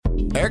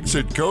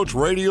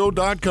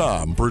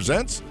ExitCoachRadio.com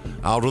presents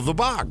Out of the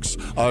Box,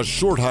 a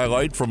short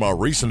highlight from a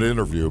recent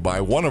interview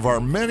by one of our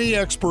many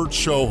expert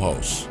show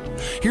hosts.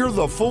 Hear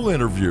the full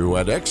interview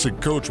at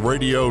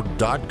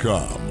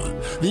ExitCoachRadio.com,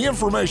 the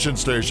information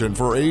station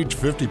for age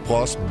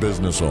 50-plus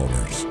business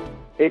owners.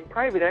 A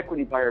private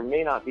equity buyer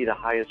may not be the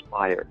highest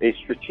buyer. A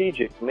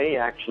strategic may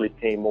actually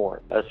pay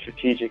more. A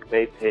strategic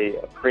may pay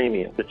a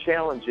premium. The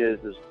challenge is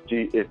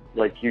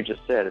like you just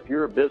said, if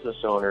you're a business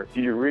owner,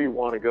 do you really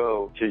want to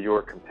go to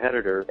your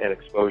competitor and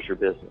expose your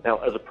business? Now,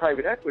 as a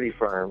private equity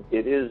firm,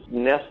 it is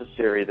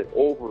necessary that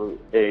over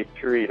a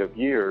period of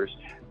years,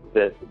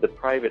 that the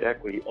private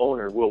equity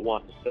owner will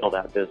want to sell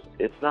that business.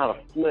 It's not a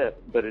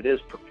flip, but it is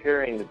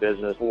preparing the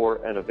business for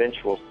an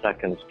eventual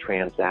second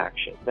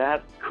transaction.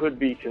 That could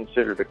be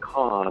considered a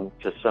con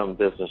to some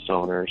business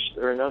owners.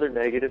 Another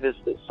negative is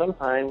that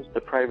sometimes the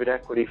private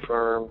equity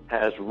firm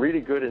has really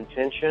good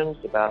intentions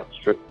about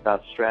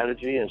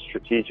strategy and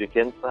strategic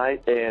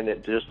insight, and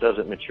it just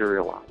doesn't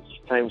materialize.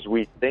 Sometimes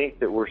we think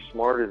that we're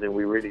smarter than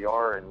we really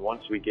are, and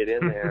once we get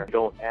in there,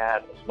 don't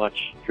add as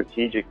much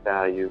strategic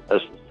value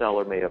as the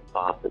seller may have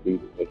thought that we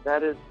would.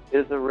 That is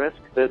a risk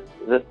that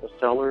the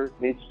seller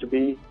needs to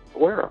be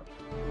aware of.